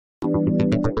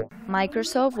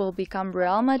Microsoft will become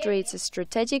Real Madrid's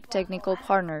strategic technical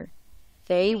partner.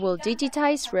 They will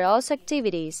digitize Real's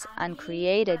activities and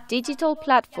create a digital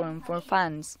platform for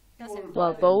fans,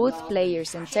 while both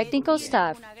players and technical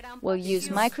staff will use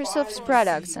Microsoft's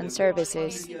products and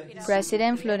services.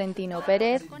 President Florentino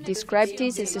Pérez described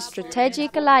this as a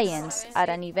strategic alliance at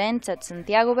an event at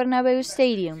Santiago Bernabéu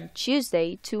Stadium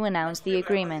Tuesday to announce the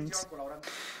agreement.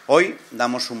 Hoy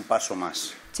damos un paso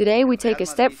más. Today we take a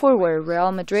step forward.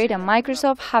 Real Madrid and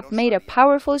Microsoft have made a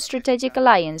powerful strategic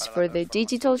alliance for the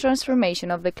digital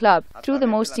transformation of the club through the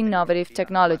most innovative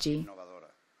technology.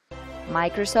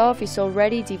 Microsoft is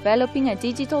already developing a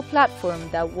digital platform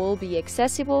that will be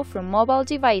accessible from mobile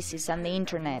devices and the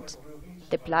internet.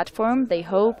 The platform, they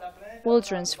hope, will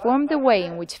transform the way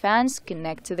in which fans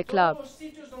connect to the club.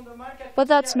 But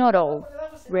that's not all.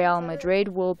 Real Madrid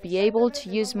will be able to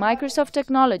use Microsoft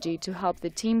technology to help the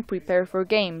team prepare for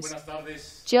games,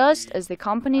 just as the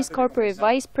company's corporate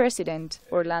vice president,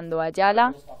 Orlando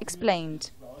Ayala,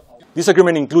 explained. This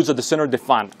agreement includes at the center of the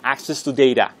fund access to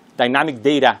data, dynamic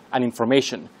data and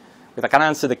information, that can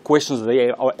answer the questions that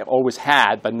they always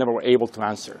had but never were able to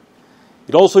answer.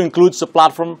 It also includes a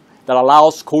platform that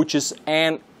allows coaches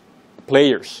and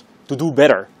players to do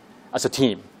better as a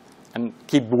team and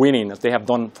keep winning as they have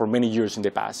done for many years in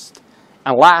the past.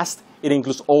 And last, it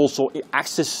includes also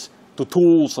access to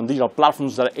tools and digital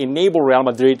platforms that enable Real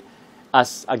Madrid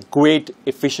as a great,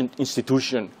 efficient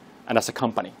institution and as a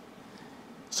company.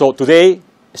 So today,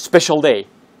 a special day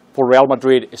for Real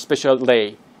Madrid, a special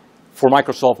day for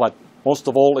Microsoft, but most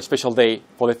of all, a special day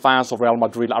for the fans of Real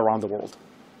Madrid around the world.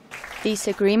 This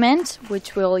agreement,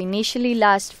 which will initially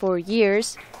last 4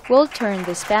 years, will turn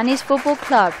the Spanish football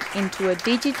club into a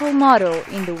digital model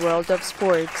in the world of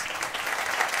sports.